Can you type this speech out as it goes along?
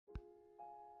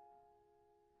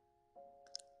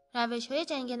روش‌های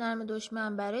جنگ نرم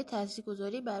دشمن برای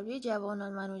تاثیرگذاری بر روی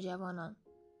جوانان و نوجوانان.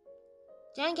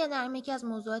 جنگ نرم یکی از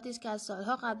موضوعاتی است که از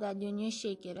سالها قبل در دنیا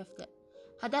شکل گرفته.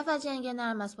 هدف از جنگ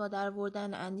نرم از با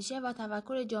درآوردن اندیشه و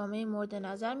تفکر جامعه مورد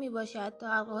نظر میباشد تا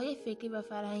حلقه‌های فکری و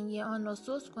فرهنگی آن را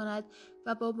سست کند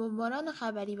و با بمباران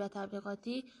خبری و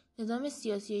تبلیغاتی نظام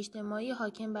سیاسی اجتماعی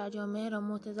حاکم بر جامعه را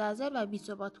متزلزل و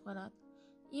بی‌ثبات کند.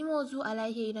 این موضوع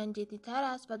علیه ایران جدی‌تر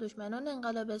است و دشمنان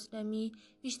انقلاب اسلامی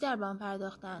بیشتر به آن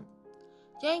پرداختند.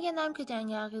 جنگ نرم که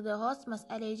جنگ عقیده هاست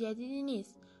مسئله جدیدی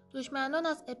نیست. دشمنان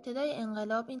از ابتدای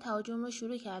انقلاب این تهاجم را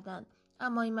شروع کردند،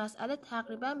 اما این مسئله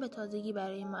تقریباً به تازگی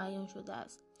برای ما عیان شده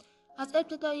است. از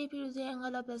ابتدای پیروزی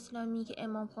انقلاب اسلامی که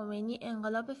امام خمینی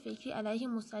انقلاب فکری علیه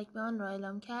مستکبران را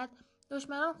اعلام کرد،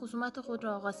 دشمنان خصومت خود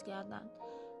را آغاز کردند،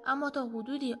 اما تا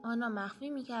حدودی آن را مخفی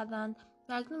می‌کردند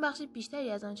و اکنون بخش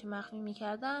بیشتری از آنچه مخفی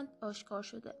می‌کردند آشکار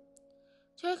شده.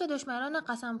 چرا که دشمنان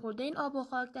قسم خورده این آب و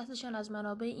خاک دستشان از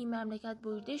منابع این مملکت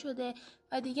بریده شده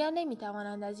و دیگر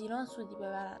نمیتوانند از ایران سودی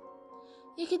ببرند.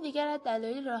 یکی دیگر از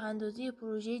دلایل راه‌اندازی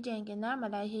پروژه جنگ نرم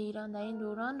علیه ایران در این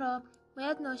دوران را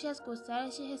باید ناشی از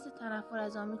گسترش حس تنفر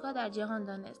از آمریکا در جهان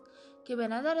دانست که به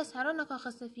نظر سران کاخ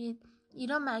سفید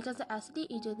ایران مرکز اصلی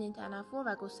ایجاد این تنفر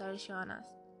و گسترش آن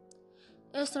است.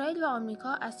 اسرائیل و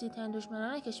آمریکا اصلی‌ترین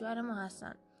دشمنان کشور ما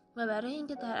هستند و برای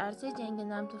اینکه در عرصه جنگ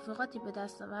نرم توفیقاتی به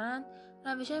دست آورند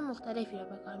روش‌های مختلفی را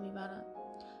به کار می‌برند.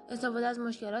 استفاده از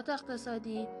مشکلات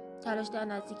اقتصادی، تلاش در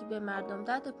نزدیکی به مردم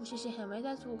تحت پوشش حمایت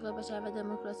از حقوق بشر و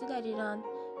دموکراسی در ایران،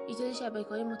 ایجاد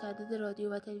شبکه‌های متعدد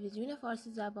رادیو و تلویزیون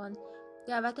فارسی زبان،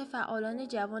 دعوت فعالان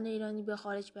جوان ایرانی به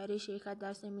خارج برای شرکت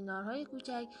در سمینارهای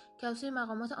کوچک که از سوی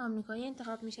مقامات آمریکایی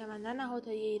انتخاب می‌شوند در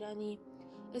نهادهای ایرانی،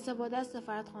 استفاده از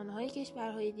سفارتخانه‌های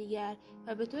کشورهای دیگر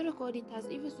و به طور کلی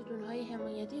تضعیف ستون‌های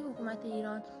حمایتی حکومت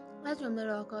ایران از جمله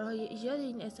راهکارهای ایجاد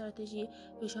این استراتژی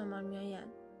به شمار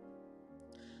می‌آیند.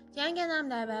 جنگ نرم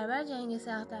در برابر جنگ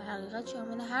سخت در حقیقت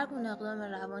شامل هر گونه اقدام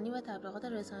روانی و تبلیغات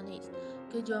رسانه‌ای است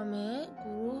که جامعه،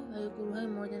 گروه و گروه‌های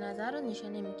مورد نظر را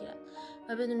نشانه می‌گیرد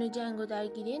و بدون جنگ و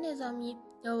درگیری نظامی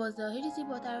یا با ظاهری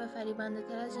زیباتر و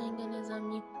فریبنده‌تر از جنگ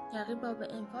نظامی رقیب را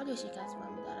به انفعال یا شکست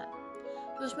وامی‌دارد.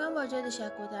 دشمن با ایجاد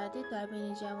شک و تردید در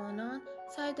بین جوانان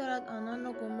سعی دارد آنان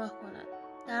را گمراه کند.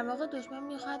 در واقع دشمن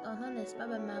می‌خواهد آنها نسبت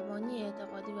به مبانی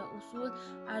اعتقادی و اصول،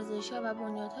 ارزش‌ها و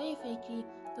بنیادهای فکری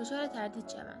دچار تردید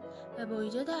شوند و با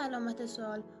ایجاد علامت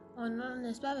سوال آنان را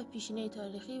نسبت به پیشینه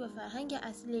تاریخی و فرهنگ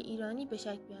اصیل ایرانی به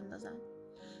شک بیاندازند.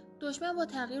 دشمن با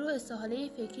تغییر و استحاله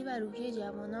فکری و روحی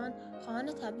جوانان خواهان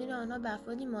تبدیل آنها به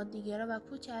افرادی مادی‌گرا و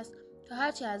پوچ است تا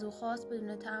هرچه از او خواست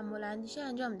بدون تأمل و اندیشه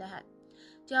انجام دهد.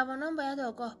 جوانان باید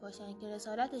آگاه باشند که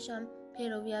رسالتشان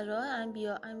پیروی از راه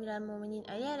انبیا، امیرالمؤمنین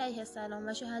علی علیه السلام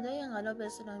و شهدای انقلاب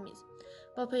اسلامی است.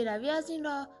 با پیروی از این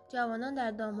راه جوانان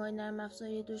در دام‌های نرم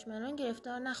افزاری دشمنان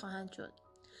گرفتار نخواهند شد.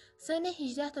 سن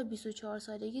 18 تا 24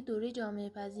 سالگی دوره جامعه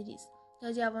پذیری است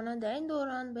و جوانان در این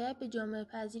دوران باید به جامعه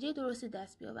پذیری درستی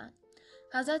دست بیابند.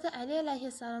 حضرت علی علیه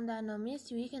السلام در نامه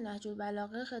 31 نهج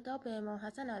البلاغه خطاب به امام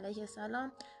حسن علیه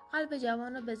السلام قلب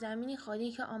جوان را به زمینی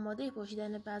خالی که آماده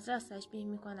پوشیدن بذر است تشبیه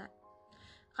می‌کند.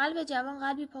 قلب جوان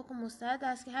قلبی پاک و مستعد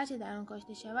است که هرچه در آن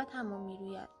کاشته شود همان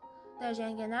می‌روید. در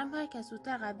جنگ نرم هر کس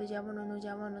زودتر قلب جوان و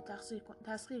نوجوان را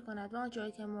تسخیر کند و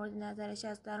آنچه که مورد نظرش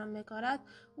است در آن بکارد،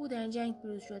 او در این جنگ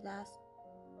پیروز شده است.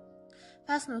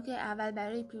 پس نکته اول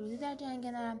برای پیروزی در جنگ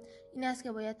نرم این است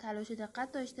که باید تلاش و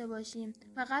دقت داشته باشیم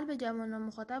و قلب جوان را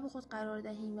مخاطب خود قرار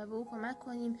دهیم و به او کمک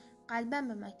کنیم قلباً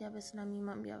به مکتب اسلام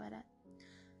ایمان بیاورد.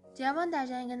 جوان در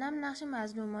جنگ نرم نقش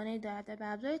مظلومانه‌ای دارد و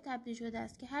به ابزاری تبدیل شده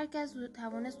است که هر کس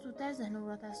توانست زودتر ذهن او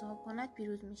را تصاحب کند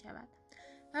پیروز می شود.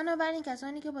 بنابراین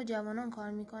کسانی که با جوانان کار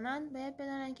می کنند باید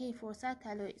بدانند که این فرصت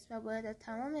طلایی است و باید از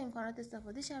تمام امکانات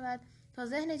استفاده شود تا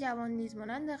ذهن جوان نیز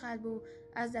مانند قلب او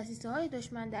از دسیسه‌های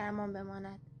دشمن در امان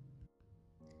بماند.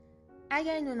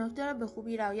 اگر این دو نکته را به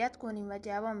خوبی رعایت کنیم و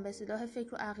جوان به سلاح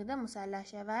فکر و عقیده مسلح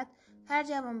شود، هر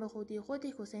جوان به خودی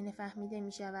یک حسین فهمیده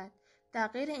می شود. در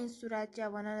غیر این صورت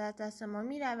جوانان از دست ما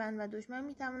می روند و دشمن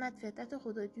می تواند فطرت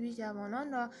خودجوی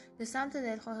جوانان را به سمت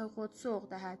دلخواه خود سوق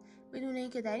دهد بدون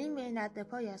اینکه در این بین رد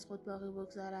پایی از خود باقی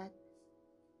بگذارد.